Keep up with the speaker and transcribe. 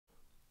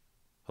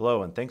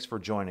Hello, and thanks for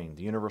joining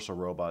the Universal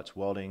Robots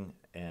Welding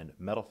and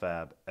Metal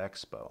Fab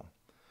Expo.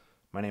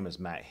 My name is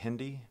Matt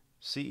Hindy,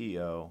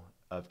 CEO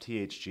of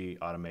THG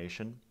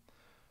Automation.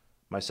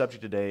 My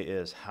subject today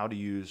is how to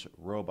use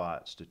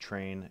robots to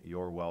train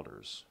your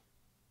welders.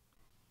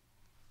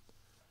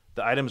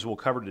 The items we'll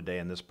cover today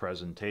in this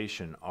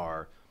presentation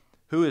are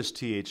who is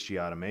THG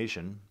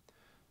Automation,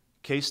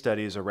 case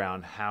studies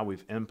around how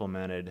we've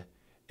implemented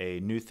a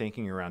new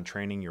thinking around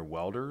training your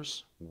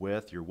welders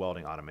with your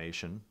welding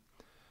automation,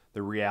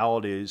 the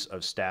realities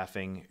of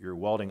staffing your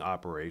welding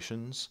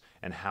operations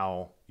and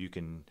how you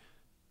can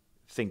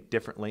think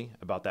differently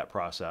about that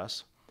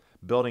process,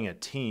 building a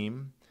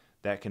team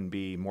that can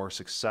be more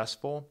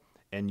successful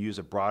and use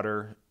a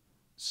broader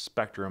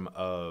spectrum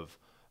of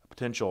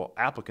potential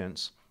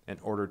applicants in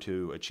order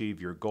to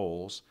achieve your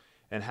goals,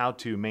 and how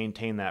to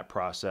maintain that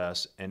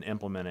process and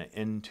implement it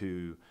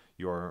into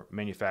your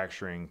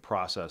manufacturing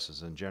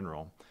processes in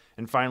general.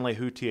 And finally,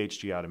 who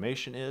THG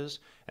Automation is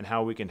and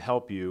how we can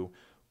help you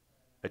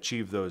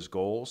achieve those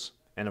goals,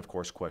 and of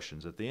course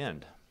questions at the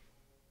end.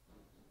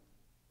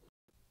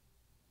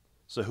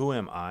 So who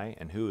am I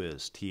and who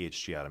is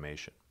THG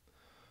Automation?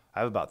 I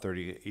have about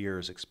 30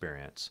 years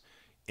experience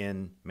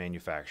in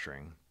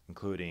manufacturing,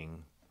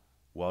 including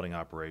welding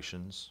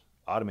operations,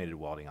 automated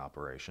welding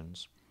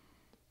operations,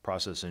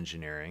 process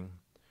engineering,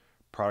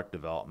 product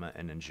development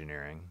and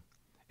engineering,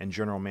 and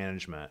general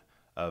management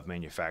of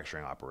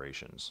manufacturing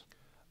operations.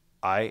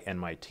 I and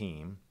my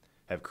team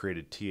have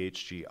created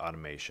THG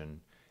Automation,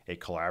 a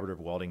collaborative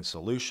welding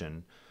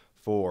solution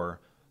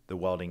for the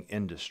welding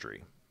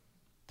industry.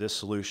 This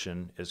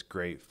solution is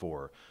great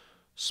for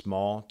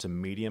small to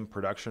medium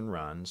production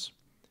runs,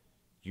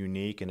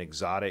 unique and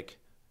exotic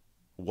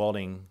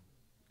welding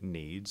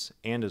needs,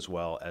 and as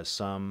well as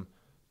some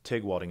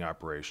TIG welding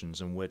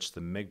operations in which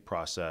the MIG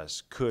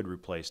process could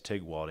replace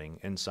TIG welding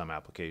in some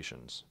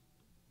applications.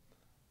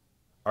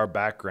 Our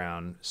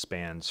background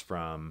spans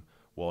from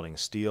welding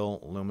steel,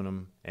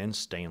 aluminum, and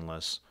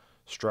stainless,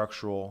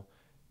 structural,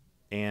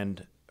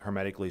 and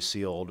hermetically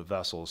sealed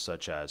vessels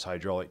such as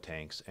hydraulic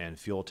tanks and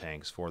fuel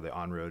tanks for the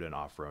on-road and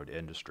off-road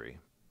industry.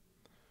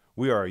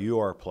 We are a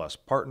UR Plus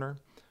partner.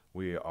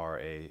 We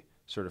are a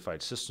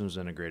certified systems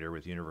integrator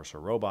with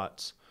Universal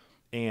Robots,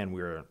 and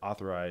we are an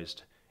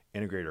authorized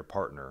integrator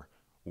partner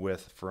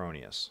with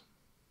Fronius.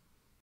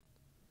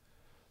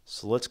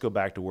 So let's go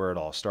back to where it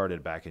all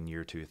started back in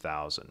year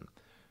 2000.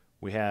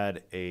 We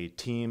had a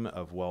team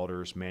of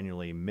welders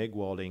manually MIG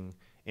welding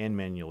and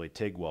manually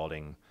TIG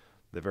welding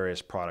the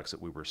various products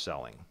that we were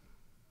selling.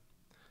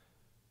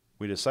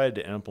 We decided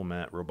to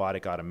implement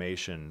robotic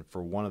automation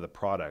for one of the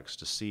products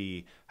to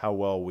see how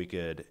well we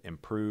could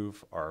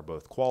improve our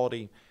both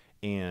quality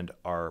and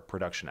our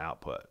production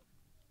output.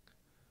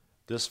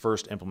 This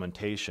first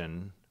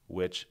implementation,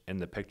 which in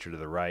the picture to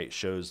the right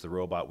shows the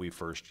robot we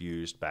first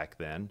used back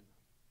then,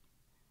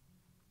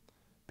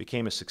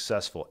 became a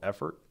successful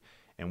effort,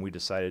 and we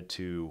decided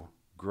to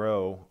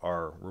grow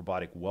our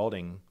robotic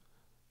welding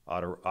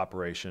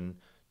operation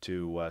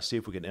to see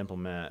if we could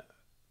implement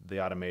the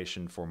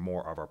automation for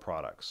more of our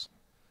products.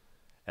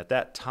 At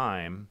that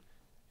time,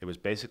 it was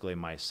basically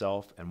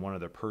myself and one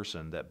other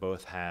person that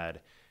both had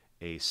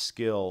a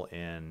skill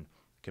in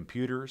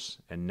computers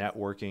and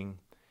networking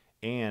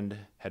and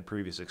had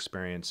previous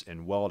experience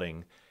in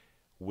welding,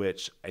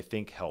 which I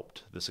think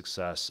helped the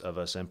success of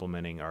us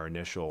implementing our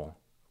initial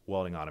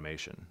welding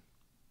automation.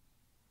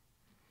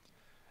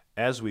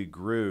 As we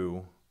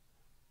grew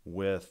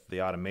with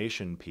the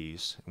automation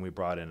piece, and we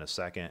brought in a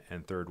second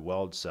and third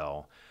weld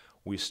cell,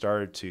 we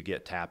started to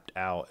get tapped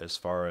out as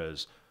far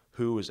as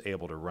who was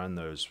able to run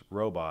those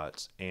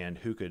robots and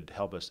who could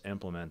help us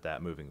implement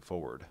that moving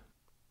forward.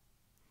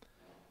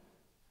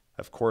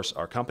 Of course,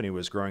 our company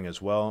was growing as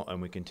well,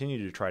 and we continued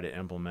to try to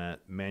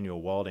implement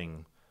manual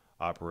welding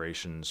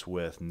operations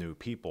with new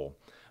people,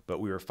 but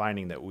we were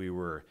finding that we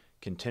were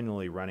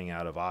continually running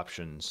out of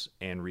options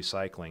and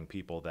recycling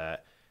people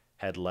that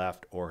had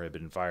left or had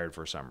been fired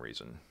for some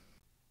reason.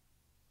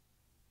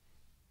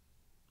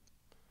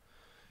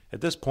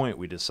 At this point,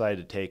 we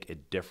decided to take a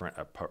different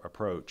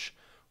approach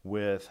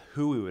with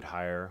who we would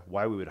hire,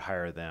 why we would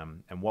hire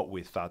them, and what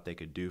we thought they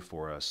could do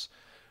for us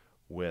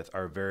with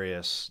our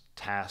various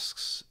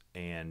tasks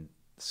and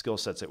skill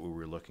sets that we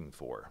were looking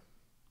for.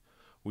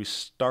 We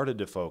started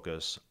to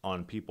focus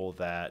on people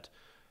that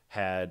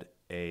had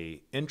an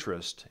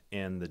interest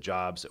in the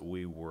jobs that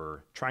we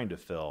were trying to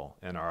fill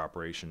in our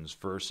operations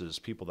versus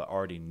people that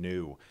already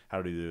knew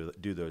how to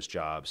do those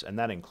jobs, and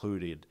that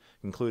included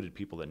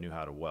people that knew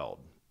how to weld.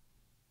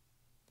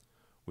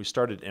 We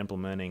started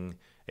implementing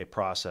a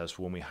process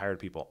when we hired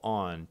people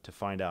on to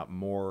find out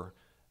more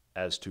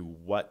as to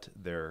what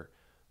their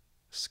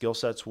skill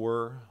sets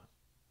were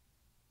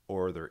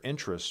or their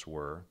interests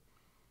were,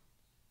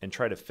 and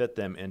try to fit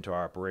them into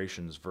our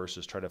operations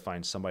versus try to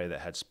find somebody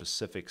that had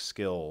specific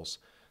skills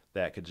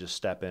that could just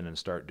step in and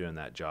start doing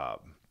that job.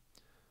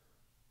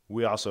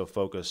 We also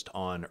focused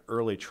on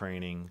early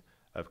training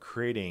of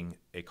creating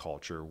a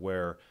culture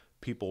where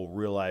people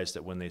realized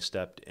that when they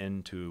stepped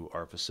into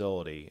our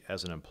facility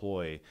as an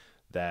employee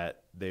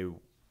that they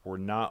were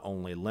not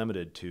only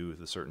limited to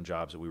the certain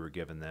jobs that we were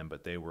given them,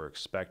 but they were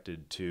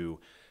expected to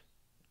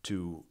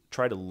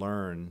try to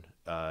learn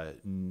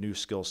new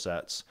skill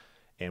sets,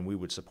 and we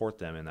would support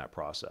them in that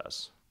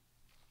process.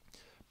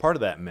 Part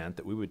of that meant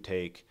that we would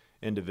take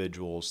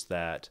individuals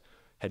that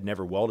had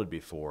never welded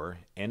before,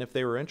 and if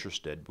they were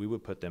interested, we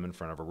would put them in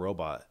front of a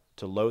robot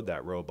to load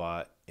that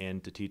robot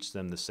and to teach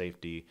them the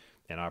safety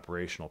and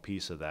operational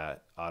piece of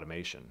that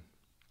automation.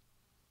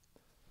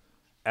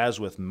 As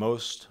with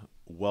most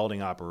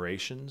welding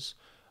operations,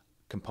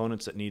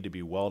 components that need to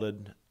be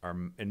welded are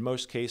in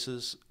most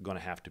cases going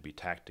to have to be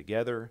tacked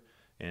together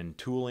in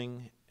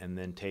tooling and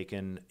then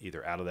taken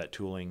either out of that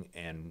tooling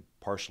and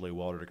partially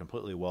welded or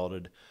completely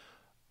welded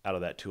out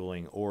of that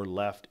tooling, or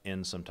left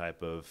in some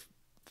type of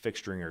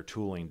fixturing or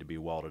tooling to be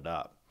welded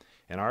up.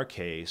 In our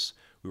case,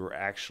 we were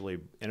actually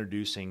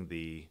introducing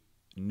the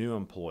new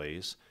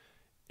employees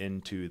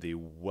into the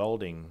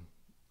welding,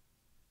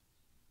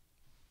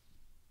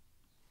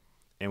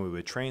 and we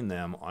would train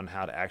them on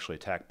how to actually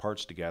tack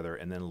parts together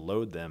and then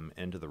load them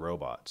into the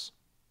robots.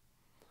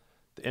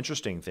 The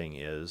interesting thing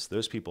is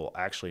those people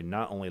actually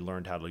not only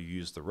learned how to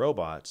use the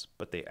robots,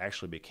 but they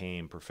actually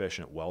became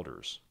proficient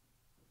welders.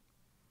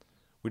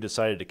 We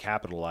decided to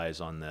capitalize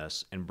on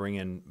this and bring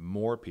in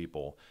more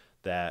people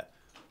that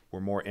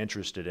were more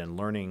interested in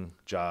learning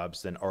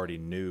jobs than already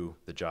knew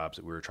the jobs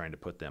that we were trying to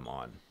put them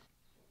on.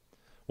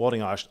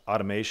 Welding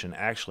automation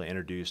actually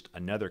introduced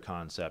another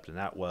concept, and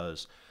that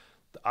was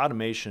the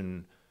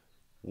automation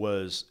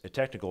was a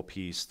technical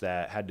piece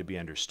that had to be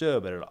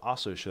understood, but it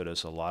also showed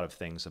us a lot of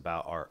things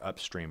about our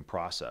upstream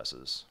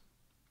processes.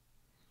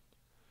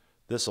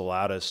 This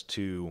allowed us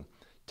to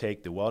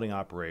take the welding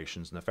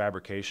operations and the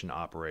fabrication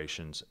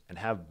operations and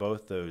have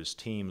both those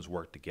teams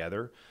work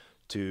together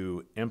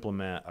to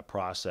implement a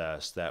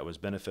process that was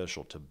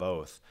beneficial to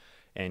both,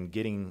 and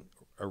getting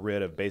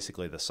rid of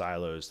basically the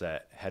silos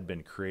that had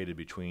been created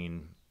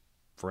between,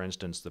 for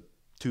instance, the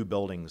two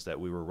buildings that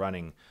we were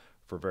running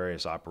for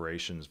various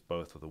operations,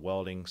 both with the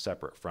welding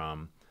separate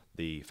from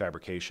the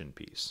fabrication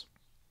piece.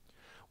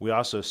 We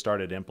also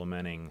started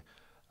implementing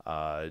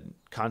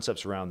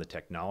concepts around the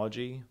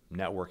technology,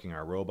 networking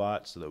our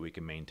robots so that we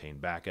can maintain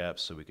backups,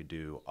 so we could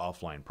do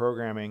offline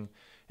programming,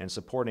 and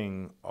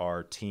supporting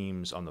our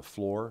teams on the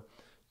floor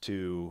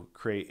to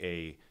create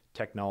a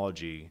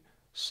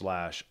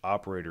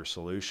technology/operator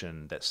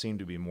solution that seemed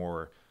to be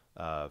more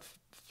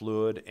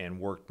fluid and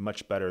worked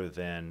much better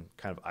than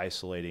kind of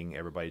isolating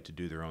everybody to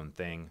do their own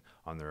thing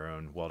on their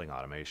own welding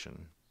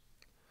automation.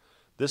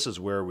 This is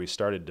where we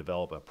started to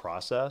develop a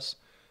process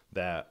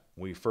that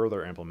we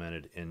further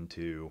implemented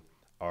into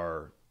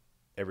our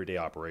everyday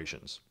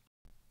operations.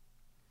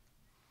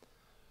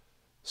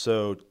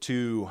 So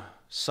to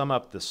sum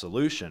up the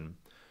solution,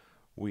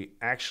 we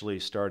actually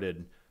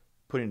started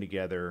putting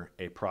together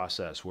a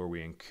process where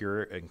we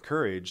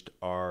encouraged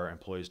our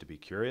employees to be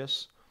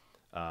curious,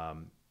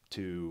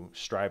 to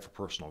strive for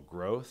personal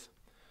growth,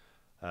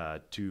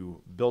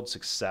 to build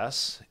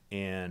success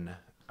in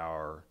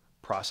our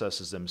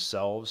processes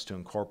themselves, to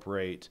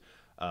incorporate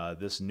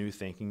this new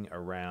thinking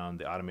around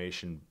the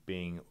automation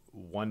being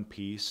one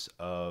piece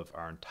of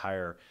our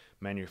entire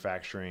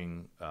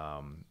manufacturing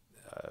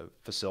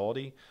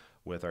facility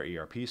with our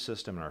ERP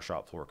system and our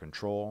shop floor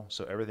control.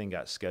 So everything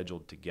got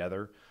scheduled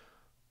together.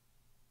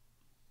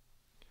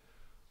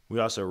 We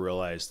also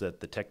realized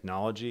that the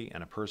technology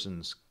and a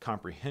person's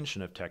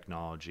comprehension of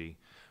technology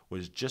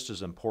was just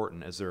as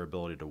important as their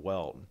ability to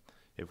weld.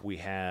 If we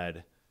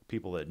had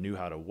people that knew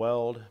how to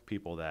weld,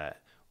 people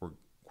that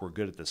were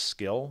good at the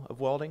skill of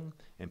welding,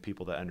 and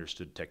people that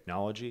understood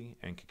technology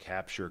and could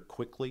capture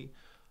quickly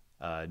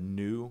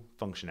new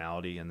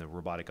functionality in the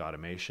robotic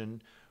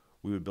automation,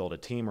 we would build a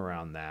team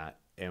around that,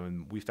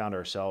 and we found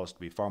ourselves to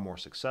be far more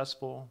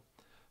successful,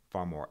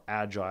 far more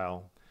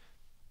agile,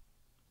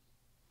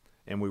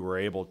 and we were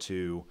able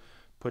to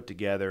put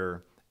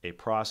together a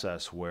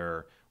process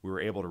where we were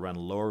able to run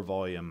lower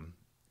volume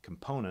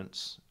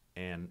components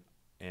and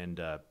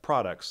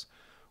products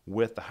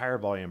with the higher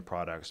volume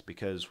products,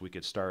 because we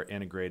could start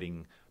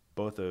integrating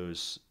both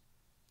those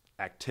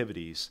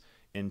activities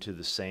into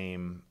the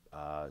same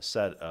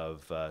set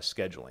of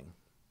scheduling.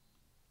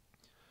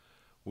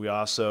 We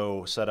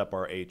also set up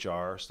our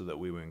HR so that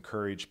we would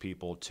encourage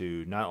people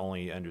to not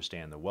only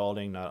understand the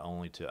welding, not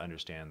only to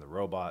understand the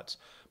robots,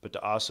 but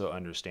to also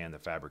understand the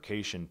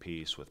fabrication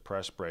piece with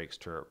press brakes,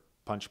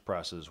 punch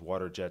presses,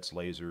 water jets,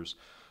 lasers,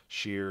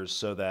 shears,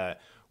 so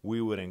that we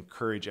would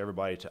encourage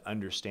everybody to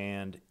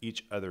understand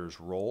each other's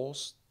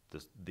roles,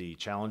 the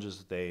challenges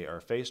that they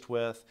are faced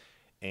with,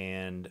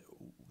 and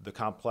the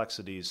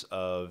complexities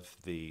of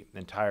the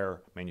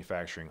entire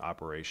manufacturing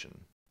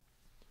operation.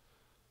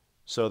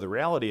 So the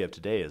reality of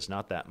today is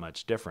not that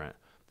much different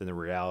than the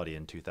reality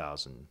in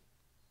 2000.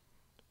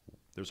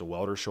 There's a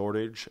welder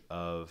shortage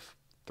of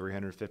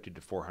 350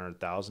 to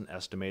 400,000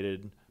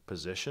 estimated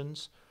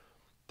positions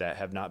that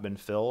have not been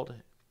filled.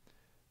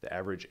 The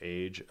average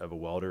age of a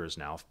welder is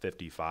now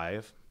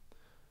 55.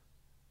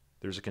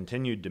 There's a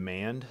continued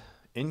demand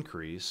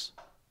increase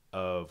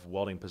of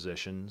welding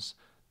positions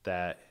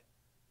that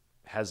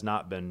has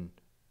not been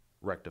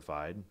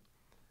rectified.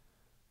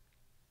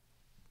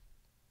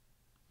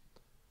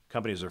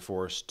 Companies are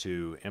forced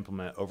to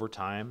implement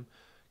overtime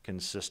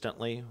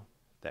consistently.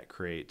 That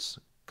creates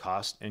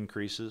cost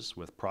increases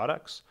with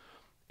products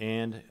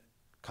and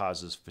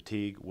causes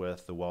fatigue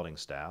with the welding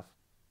staff.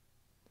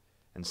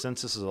 And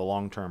since this is a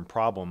long-term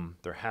problem,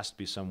 there has to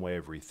be some way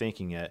of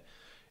rethinking it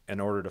in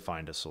order to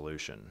find a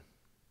solution.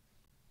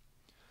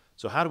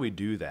 So how do we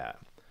do that?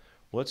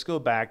 Let's go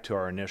back to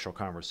our initial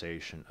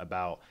conversation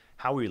about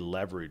how we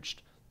leveraged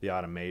the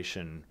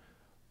automation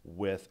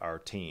with our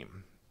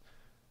team.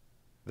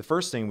 The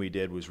first thing we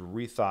did was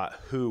rethought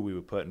who we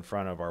would put in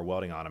front of our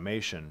welding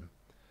automation,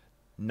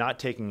 not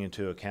taking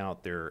into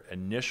account their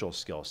initial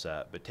skill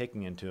set, but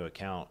taking into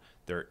account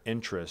their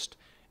interest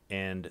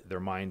and their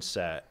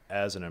mindset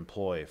as an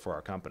employee for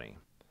our company.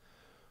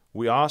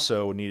 We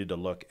also needed to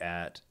look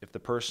at if the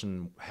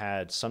person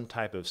had some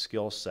type of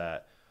skill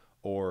set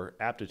or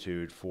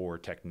aptitude for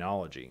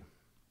technology.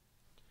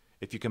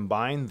 If you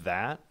combine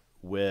that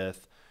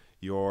with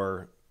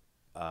your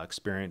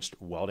experienced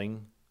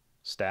welding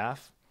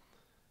staff,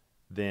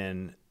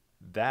 then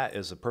that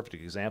is a perfect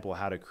example of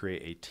how to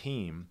create a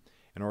team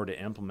in order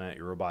to implement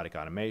your robotic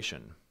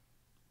automation.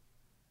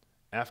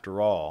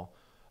 After all,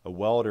 a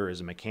welder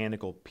is a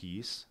mechanical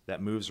piece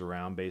that moves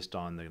around based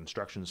on the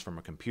instructions from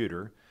a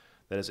computer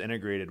that is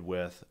integrated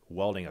with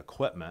welding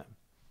equipment.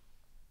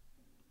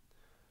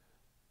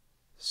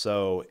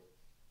 So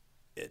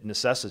it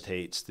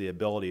necessitates the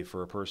ability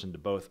for a person to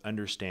both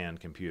understand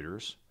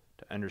computers,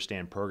 to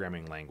understand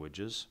programming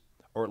languages,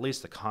 or at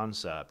least the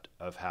concept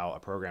of how a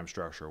program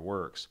structure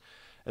works,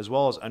 as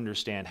well as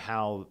understand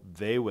how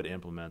they would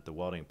implement the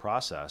welding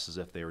process as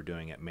if they were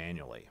doing it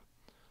manually.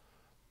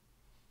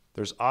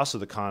 There's also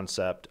the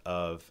concept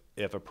of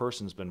if a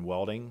person's been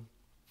welding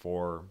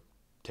for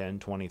 10,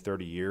 20,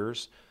 30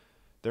 years,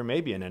 there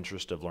may be an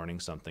interest of learning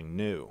something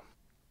new.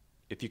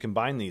 If you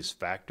combine these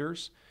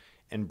factors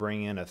and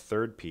bring in a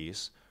third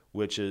piece,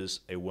 which is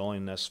a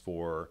willingness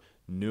for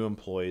new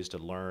employees to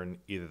learn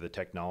either the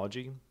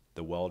technology,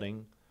 the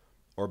welding,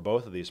 or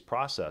both of these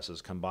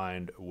processes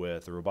combined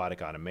with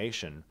robotic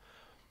automation,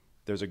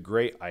 there's a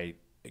great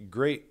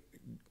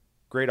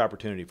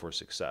opportunity for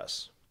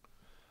success.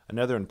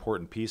 Another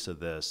important piece of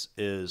this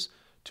is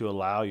to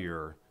allow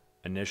your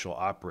initial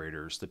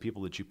operators, the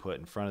people that you put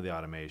in front of the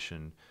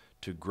automation,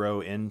 to grow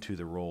into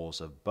the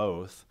roles of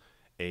both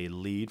a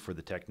lead for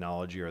the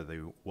technology or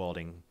the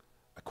welding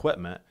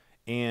equipment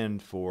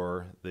and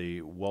for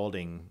the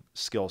welding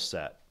skill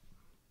set.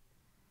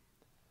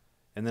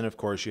 And then, of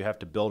course, you have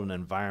to build an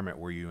environment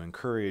where you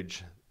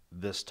encourage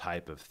this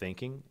type of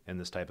thinking and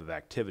this type of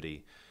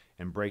activity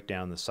and break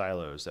down the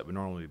silos that would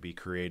normally be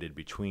created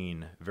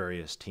between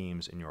various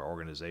teams in your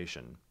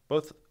organization,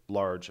 both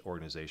large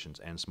organizations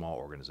and small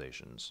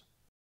organizations.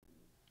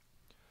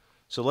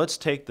 So let's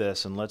take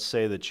this and let's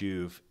say that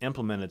you've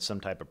implemented some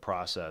type of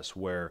process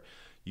where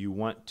you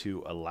want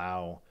to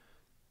allow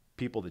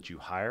people that you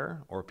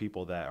hire or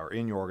people that are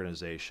in your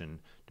organization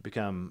to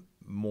become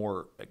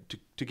more,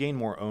 to gain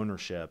more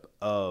ownership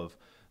of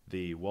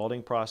the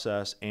welding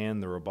process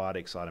and the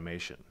robotics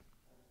automation.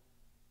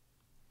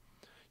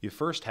 You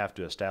first have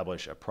to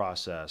establish a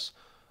process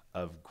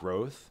of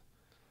growth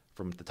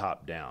from the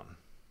top down.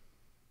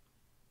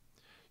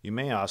 You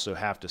may also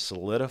have to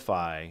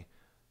solidify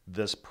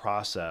this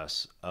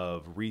process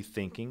of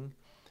rethinking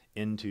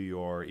into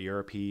your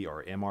ERP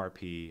or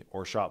MRP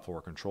or shop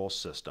floor control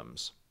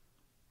systems.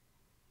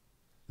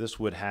 This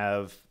would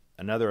have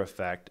another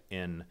effect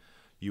in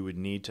you would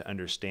need to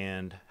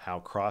understand how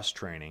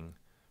cross-training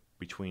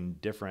between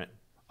different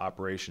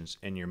operations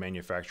in your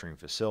manufacturing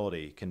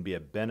facility can be a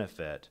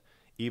benefit,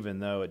 even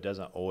though it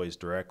doesn't always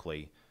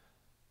directly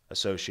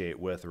associate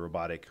with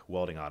robotic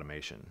welding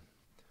automation.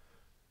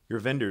 Your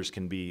vendors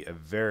can be a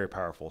very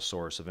powerful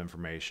source of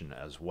information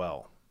as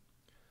well.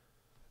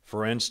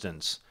 For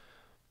instance,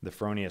 the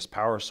Fronius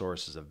power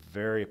source is a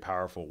very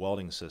powerful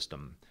welding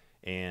system,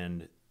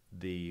 and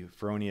the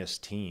Fronius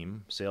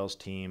team, sales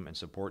team and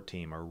support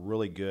team are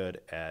really good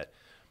at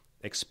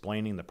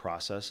explaining the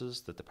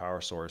processes that the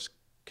power source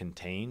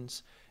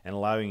contains and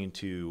allowing you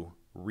to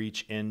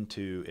reach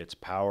into its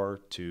power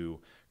to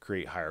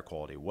create higher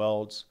quality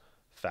welds,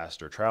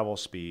 faster travel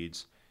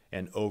speeds,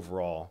 and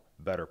overall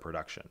better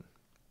production.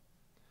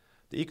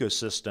 The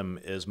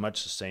ecosystem is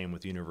much the same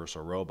with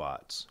Universal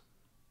Robots.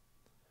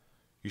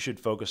 You should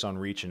focus on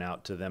reaching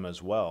out to them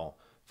as well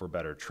for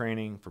better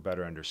training, for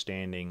better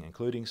understanding,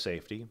 including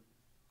safety,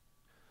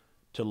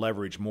 to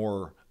leverage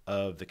more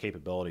of the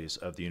capabilities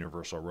of the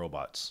Universal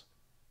Robots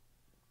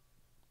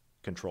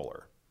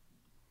controller.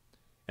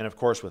 And of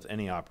course, with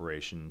any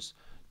operations,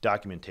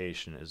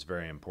 documentation is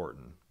very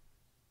important.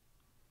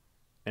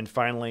 And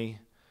finally,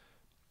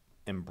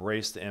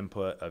 embrace the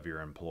input of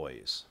your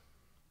employees.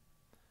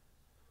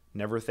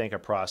 Never think a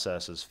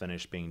process is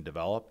finished being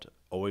developed.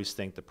 Always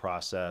think the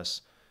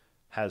process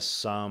has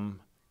some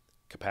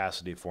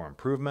capacity for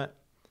improvement.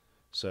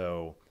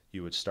 So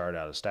you would start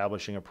out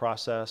establishing a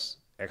process,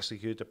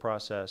 execute the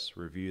process,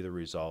 review the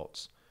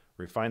results,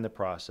 refine the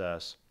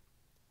process,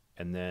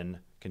 and then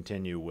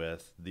continue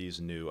with these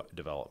new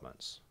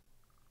developments.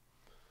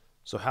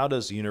 So how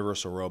does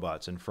Universal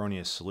Robots and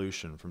Fronius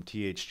solution from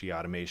THG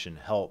Automation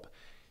help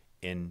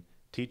in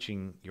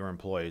teaching your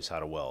employees how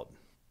to weld?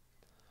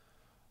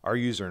 Our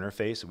user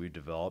interface that we've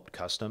developed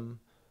custom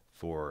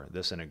for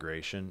this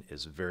integration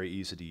is very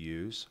easy to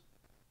use.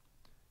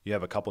 You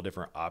have a couple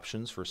different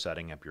options for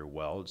setting up your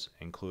welds,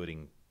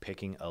 including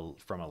picking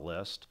from a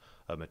list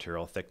of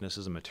material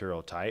thicknesses and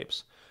material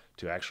types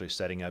to actually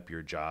setting up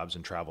your jobs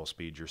and travel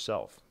speed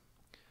yourself.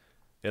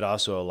 It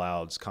also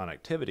allows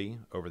connectivity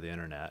over the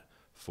internet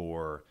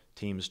for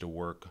teams to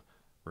work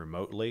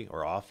remotely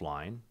or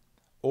offline,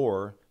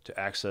 or to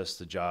access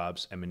the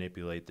jobs and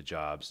manipulate the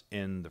jobs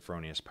in the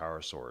Fronius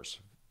power source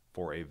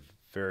for a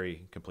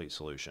very complete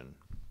solution.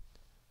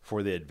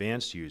 For the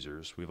advanced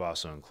users, we've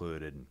also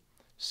included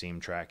seam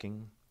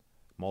tracking,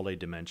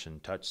 multi-dimension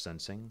touch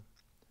sensing,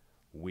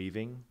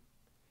 weaving,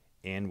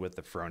 and with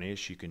the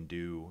Fronius you can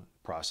do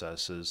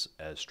processes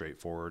as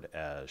straightforward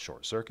as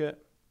short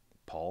circuit,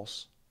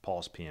 pulse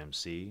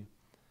PMC,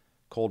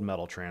 cold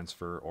metal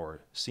transfer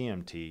or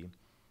CMT,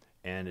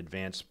 and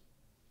advanced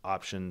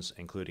options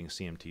including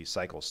CMT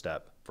cycle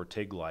step for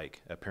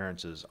TIG-like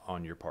appearances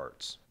on your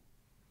parts.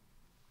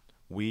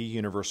 We,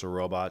 Universal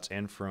Robots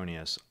and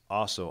Fronius,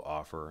 also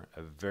offer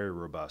a very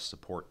robust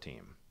support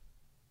team.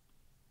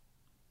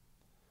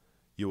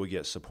 You will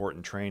get support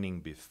and training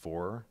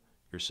before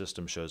your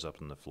system shows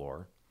up on the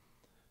floor,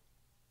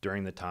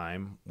 during the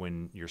time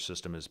when your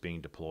system is being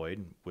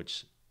deployed,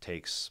 which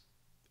takes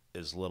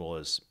as little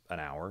as an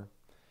hour,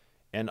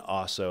 and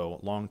also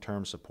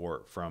long-term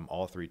support from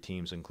all three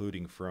teams,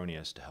 including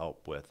Fronius, to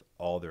help with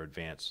all their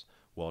advanced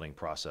welding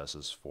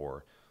processes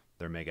for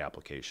their MIG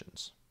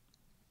applications.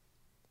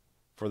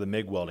 For the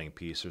MIG welding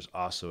piece, there's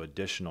also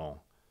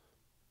additional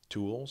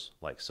tools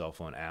like cell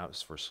phone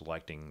apps for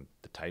selecting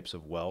the types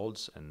of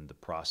welds and the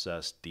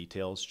process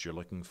details you're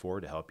looking for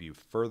to help you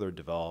further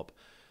develop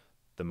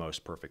the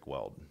most perfect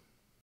weld.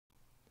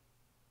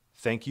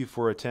 Thank you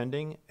for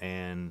attending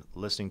and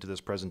listening to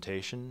this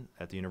presentation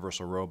at the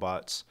Universal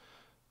Robots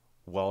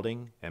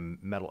Welding and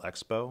Metal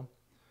Expo.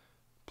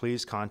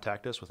 Please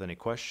contact us with any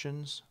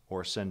questions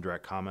or send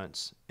direct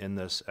comments in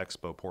this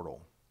Expo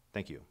portal.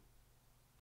 Thank you.